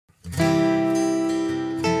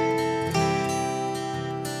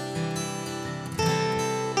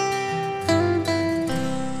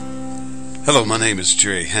Hello, my name is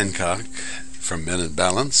Jerry Hancock from Men in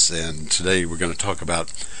Balance, and today we're going to talk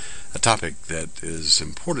about a topic that is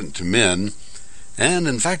important to men, and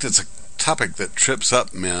in fact it's a topic that trips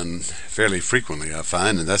up men fairly frequently, I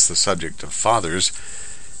find, and that's the subject of fathers.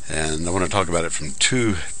 And I want to talk about it from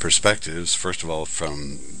two perspectives. First of all,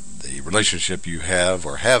 from the relationship you have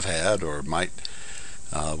or have had or might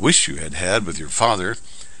wish you had had with your father.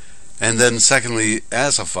 And then secondly,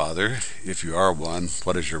 as a father, if you are one,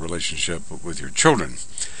 what is your relationship with your children?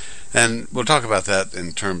 And we'll talk about that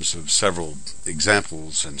in terms of several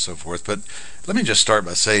examples and so forth. But let me just start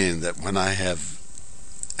by saying that when I have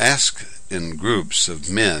asked in groups of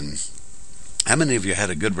men, how many of you had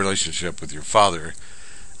a good relationship with your father?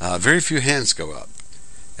 Very few hands go up.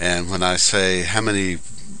 And when I say how many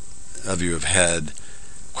of you have had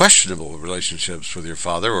questionable relationships with your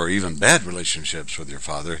father or even bad relationships with your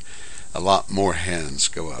father, a lot more hands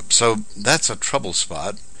go up. So that's a trouble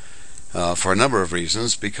spot for a number of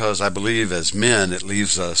reasons, because I believe as men it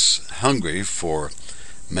leaves us hungry for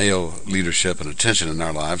male leadership and attention in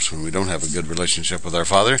our lives when we don't have a good relationship with our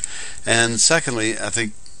father. And secondly, I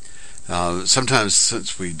think sometimes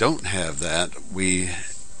since we don't have that, we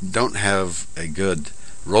don't have a good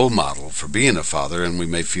role model for being a father, and we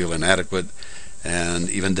may feel inadequate and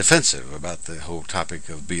even defensive about the whole topic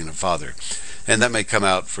of being a father. And that may come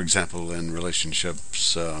out, for example, in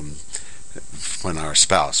relationships when our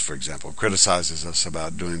spouse, for example, criticizes us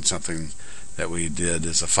about doing something that we did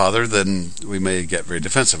as a father, then we may get very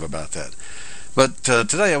defensive about that. But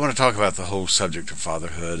today I want to talk about the whole subject of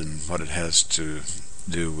fatherhood and what it has to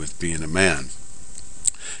do with being a man.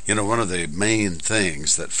 You know, one of the main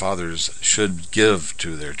things that fathers should give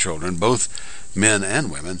to their children, both men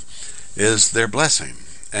and women, is their blessing.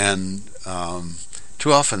 And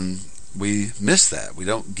too often we miss that. We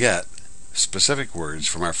don't get specific words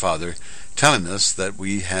from our Father telling us that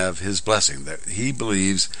we have His blessing, that He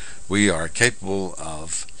believes we are capable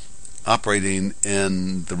of operating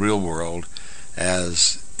in the real world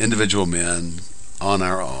as individual men on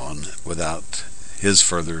our own without His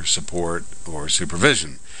further support or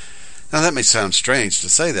supervision. Now that may sound strange to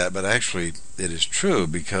say that, but actually it is true,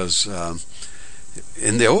 because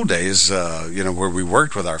in the old days, where we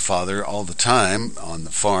worked with our father all the time on the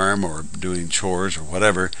farm or doing chores or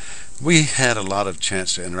whatever, we had a lot of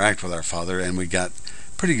chance to interact with our father, and we got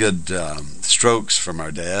pretty good strokes from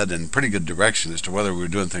our dad and pretty good direction as to whether we were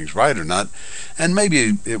doing things right or not. And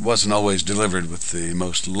maybe it wasn't always delivered with the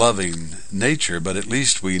most loving nature, but at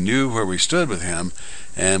least we knew where we stood with him,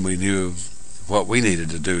 and we knew what we needed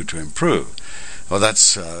to do to improve. Well,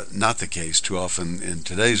 that's not the case too often in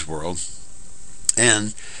today's world.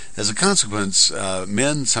 And as a consequence,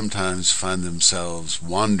 men sometimes find themselves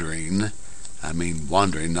wandering,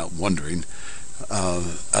 not wondering,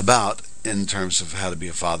 about in terms of how to be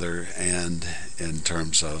a father and in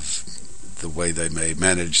terms of the way they may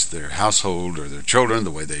manage their household or their children,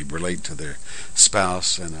 the way they relate to their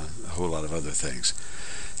spouse, and a whole lot of other things.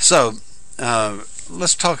 So,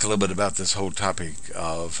 let's talk a little bit about this whole topic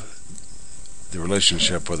of the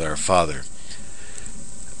relationship with our father.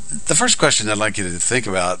 The first question I'd like you to think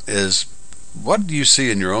about is, what do you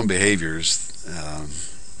see in your own behaviors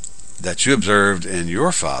that you observed in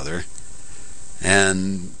your father,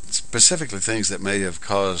 and specifically things that may have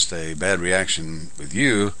caused a bad reaction with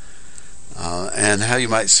you, and how you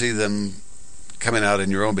might see them coming out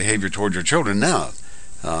in your own behavior toward your children now.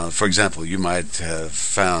 For example, you might have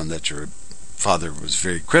found that your father was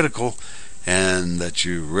very critical and that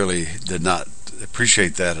you really did not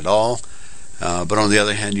appreciate that at all. But on the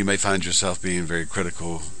other hand, you may find yourself being very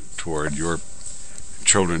critical toward your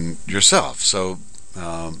children yourself. So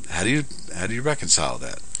how do you reconcile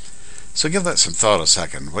that? So give that some thought a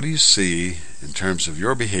second. What do you see in terms of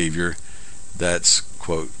your behavior that's,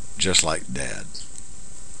 quote, just like Dad?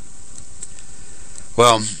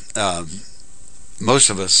 Well,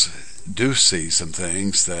 most of us do see some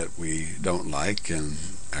things that we don't like in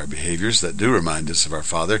our behaviors that do remind us of our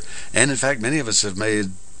father. And in fact, many of us have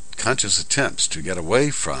made conscious attempts to get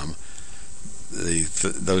away from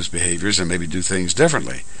those behaviors and maybe do things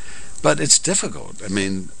differently. But it's difficult. I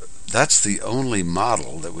mean, that's the only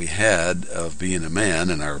model that we had of being a man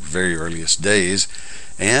in our very earliest days,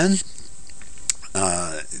 and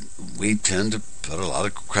we tend to put a lot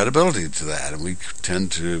of credibility to that, and we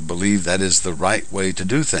tend to believe that is the right way to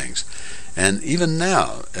do things. And even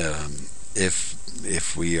now,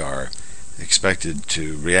 if we are expected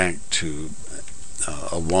to react to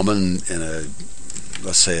a woman in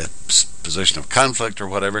let's say a position of conflict or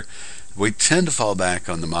whatever, we tend to fall back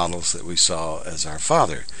on the models that we saw as our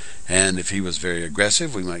father. And if he was very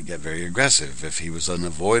aggressive, we might get very aggressive. If he was an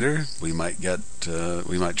avoider, we might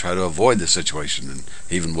try to avoid the situation and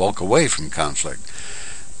even walk away from conflict.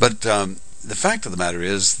 But the fact of the matter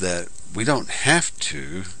is that we don't have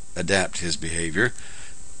to adapt his behavior.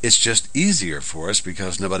 It's just easier for us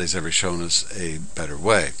because nobody's ever shown us a better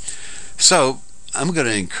way. So I'm going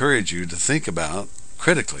to encourage you to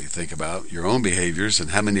critically think about your own behaviors and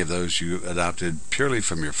how many of those you adopted purely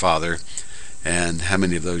from your father and how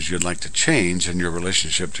many of those you'd like to change in your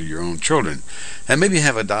relationship to your own children. And maybe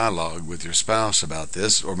have a dialogue with your spouse about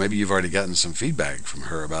this, or maybe you've already gotten some feedback from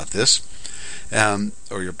her about this,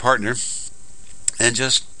 or your partner, and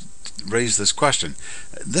just raise this question.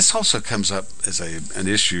 This also comes up as an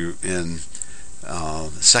issue in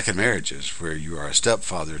second marriages, where you are a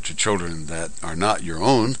stepfather to children that are not your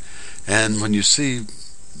own, and when you see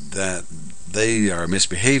that they are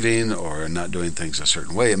misbehaving or not doing things a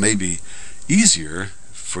certain way, it may be easier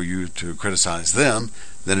for you to criticize them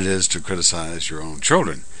than it is to criticize your own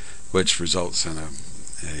children, which results in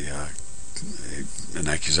an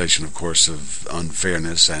accusation, of course, of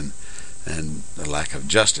unfairness and a lack of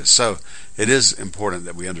justice. So it is important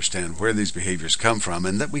that we understand where these behaviors come from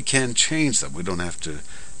and that we can change them. We don't have to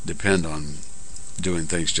depend on doing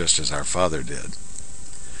things just as our father did.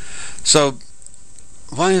 So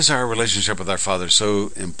why is our relationship with our father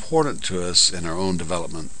so important to us in our own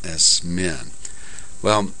development as men?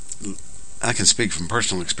 Well, I can speak from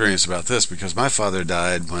personal experience about this because my father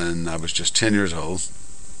died when I was just 10 years old.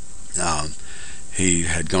 He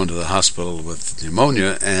had gone to the hospital with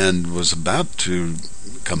pneumonia and was about to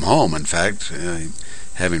come home, in fact,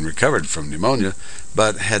 having recovered from pneumonia,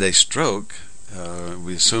 but had a stroke,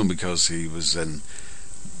 we assume because he was in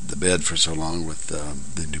the bed for so long with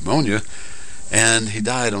the pneumonia, and he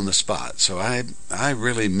died on the spot. So I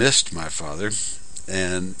really missed my father,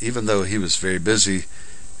 and even though he was very busy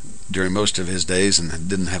during most of his days and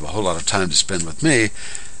didn't have a whole lot of time to spend with me,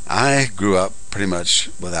 I grew up pretty much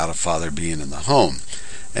without a father being in the home.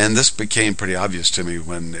 And this became pretty obvious to me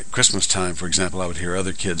when at Christmas time, for example, I would hear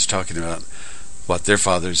other kids talking about what their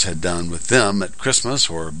fathers had done with them at Christmas,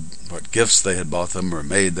 or what gifts they had bought them or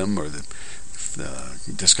made them, or the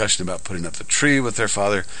discussion about putting up the tree with their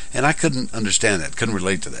father. And I couldn't understand that, couldn't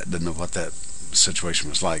relate to that, didn't know what that situation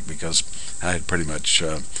was like, because I had pretty much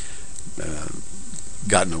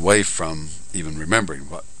gotten away from even remembering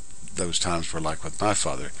what those times were like with my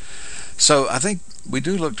father. So I think we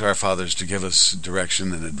do look to our fathers to give us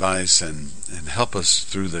direction and advice and help us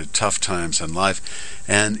through the tough times in life.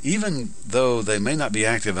 And even though they may not be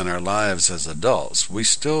active in our lives as adults, we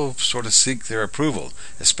still sort of seek their approval,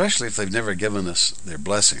 especially if they've never given us their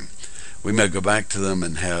blessing. We may go back to them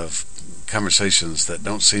and have conversations that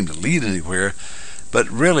don't seem to lead anywhere, but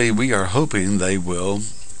really we are hoping they will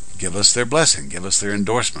give us their blessing, give us their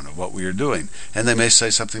endorsement of what we are doing. And they may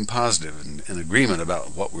say something positive in agreement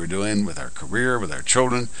about what we're doing with our career, with our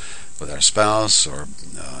children, with our spouse, or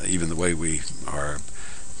even the way we are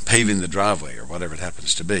paving the driveway, or whatever it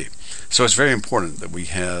happens to be. So it's very important that we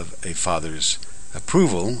have a father's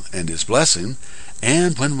approval and his blessing.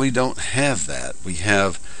 And when we don't have that, we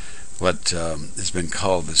have what has been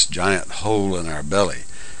called this giant hole in our belly.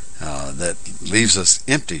 That leaves us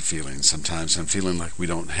empty feeling sometimes, and feeling like we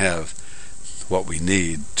don't have what we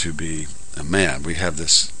need to be a man. We have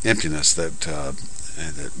this emptiness that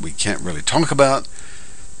we can't really talk about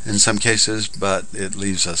in some cases, but it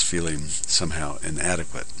leaves us feeling somehow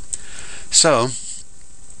inadequate. So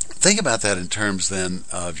think about that in terms then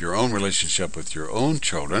of your own relationship with your own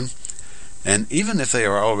children, and even if they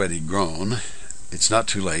are already grown, it's not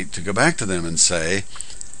too late to go back to them and say,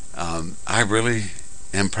 I really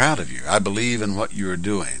am proud of you. I believe in what you are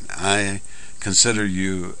doing. I consider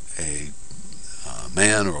you a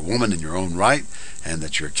man or a woman in your own right, and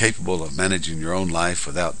that you're capable of managing your own life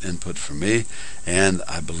without input from me, and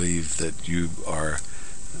I believe that you are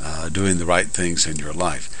doing the right things in your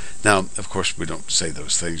life. Now, of course, we don't say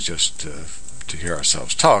those things just to hear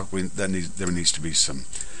ourselves talk. There needs to be some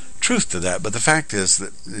truth to that, but the fact is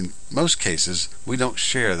that in most cases we don't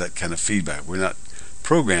share that kind of feedback. We're not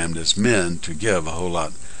programmed as men to give a whole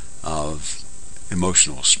lot of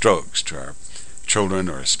emotional strokes to our children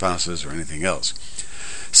or our spouses or anything else.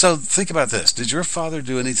 So think about this. Did your father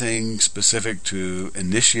do anything specific to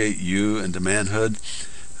initiate you into manhood?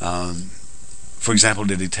 For example,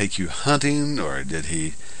 did he take you hunting, or did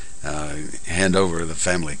he hand over the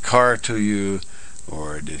family car to you,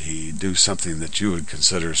 or did he do something that you would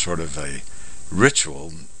consider sort of a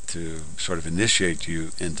ritual to sort of initiate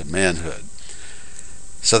you into manhood?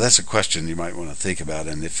 So that's a question you might want to think about,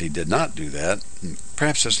 and if he did not do that,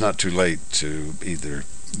 perhaps it's not too late to either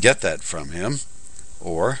get that from him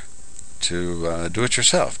or to do it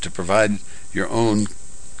yourself, to provide your own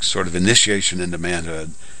sort of initiation into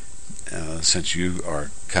manhood, since you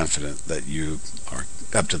are confident that you are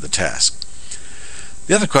up to the task.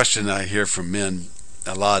 The other question I hear from men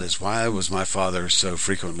a lot is, why was my father so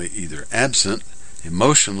frequently either absent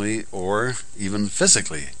emotionally or even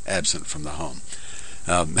physically absent from the home?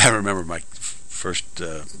 I remember my first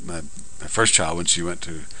child, when she went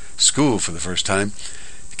to school for the first time,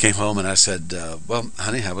 came home and I said, well,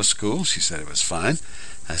 honey, how was school? She said it was fine.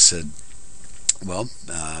 I said, well,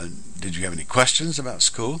 did you have any questions about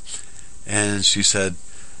school? And she said,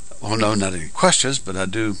 oh, no, not any questions, but I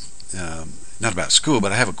do, not about school,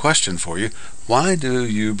 but I have a question for you. Why do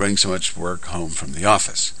you bring so much work home from the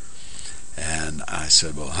office? And I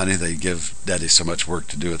said, well, honey, they give Daddy so much work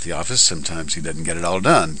to do at the office, sometimes he doesn't get it all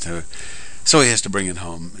done. So he has to bring it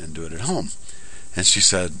home and do it at home. And she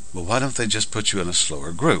said, well, why don't they just put you in a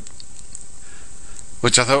slower group?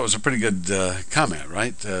 Which I thought was a pretty good comment,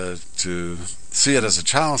 right? To see it as a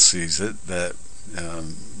child sees it, that,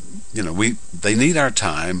 they need our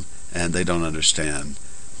time and they don't understand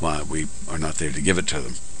why we are not there to give it to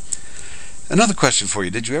them. Another question for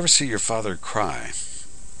you, did you ever see your father cry?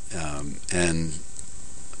 And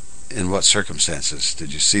in what circumstances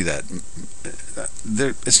did you see that?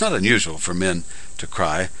 It's not unusual for men to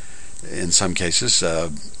cry in some cases,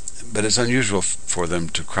 but it's unusual for them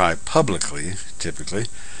to cry publicly, typically.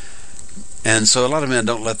 And so a lot of men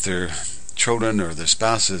don't let their children or their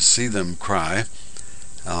spouses see them cry.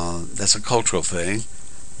 That's a cultural thing.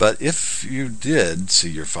 But if you did see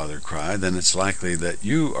your father cry, then it's likely that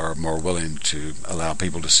you are more willing to allow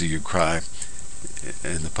people to see you cry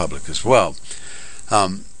in the public as well.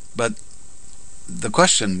 But the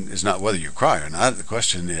question is not whether you cry or not. The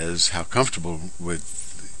question is, how comfortable with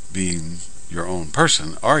being your own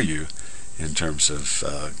person are you in terms of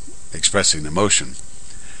expressing emotion?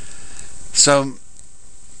 So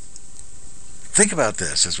think about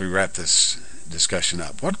this as we wrap this discussion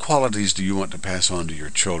up. What qualities do you want to pass on to your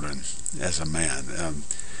children as a man?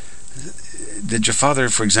 Did your father,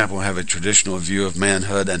 for example, have a traditional view of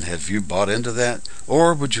manhood, and have you bought into that?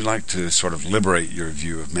 Or would you like to sort of liberate your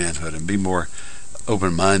view of manhood and be more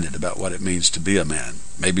open-minded about what it means to be a man?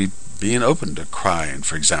 Maybe being open to crying,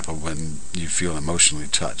 for example, when you feel emotionally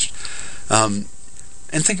touched. And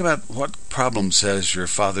think about what problems has your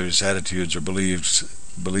father's attitudes or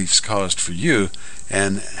beliefs caused for you,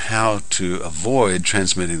 and how to avoid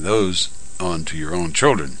transmitting those on to your own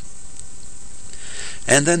children.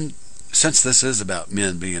 And then, since this is about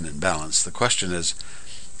men being in balance, the question is,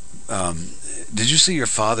 did you see your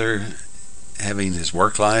father having his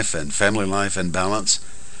work life and family life in balance?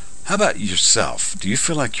 How about yourself? Do you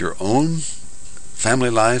feel like your own family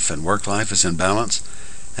life and work life is in balance?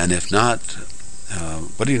 And if not,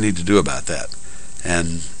 what do you need to do about that?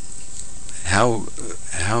 And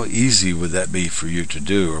how easy would that be for you to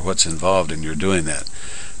do, or what's involved in your doing that?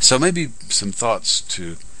 So maybe some thoughts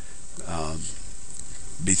to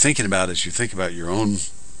be thinking about as you think about your own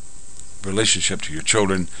relationship to your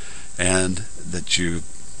children, and that you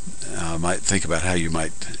might think about how you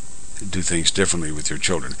might do things differently with your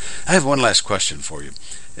children. I have one last question for you.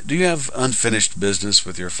 Do you have unfinished business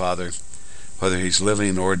with your father? Whether he's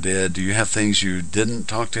living or dead, do you have things you didn't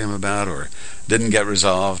talk to him about, or didn't get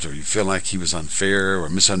resolved, or you feel like he was unfair or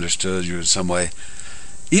misunderstood you in some way?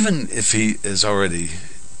 Even if he is already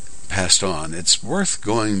passed on, it's worth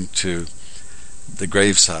going to the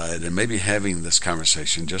graveside and maybe having this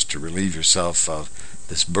conversation just to relieve yourself of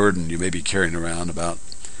this burden you may be carrying around about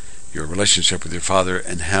your relationship with your father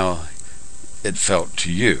and how it felt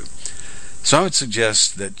to you. So I would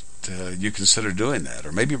suggest that you consider doing that,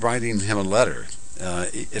 or maybe writing him a letter.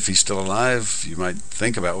 If he's still alive, you might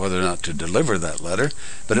think about whether or not to deliver that letter,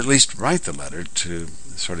 but at least write the letter to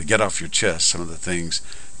sort of get off your chest some of the things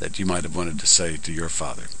that you might have wanted to say to your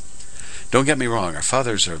father. Don't get me wrong, our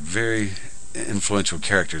fathers are very influential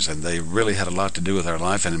characters, and they really had a lot to do with our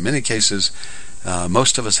life, and in many cases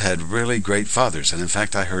most of us had really great fathers. And in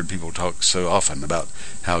fact, I heard people talk so often about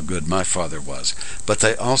how good my father was, but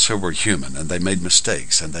they also were human, and they made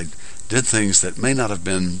mistakes, and they did things that may not have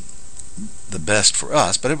been the best for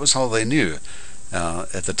us, but it was all they knew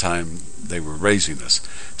at the time they were raising us.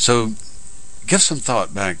 So give some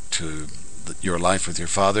thought back to your life with your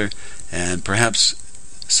father, and perhaps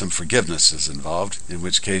some forgiveness is involved, in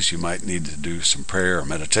which case you might need to do some prayer or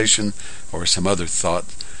meditation or some other thought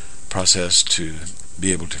process to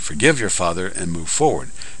be able to forgive your father and move forward.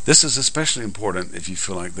 This is especially important if you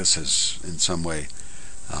feel like this has in some way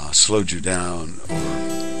slowed you down or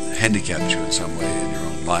handicapped you in some way in your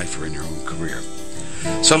own life or in your own career.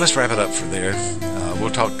 So let's wrap it up for there. We'll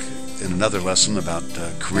talk in another lesson about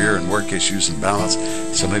career and work issues and balance,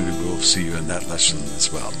 so maybe we'll see you in that lesson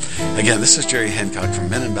as well. Again, this is Jerry Hancock from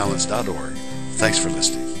meninbalance.org. Thanks for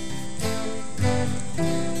listening.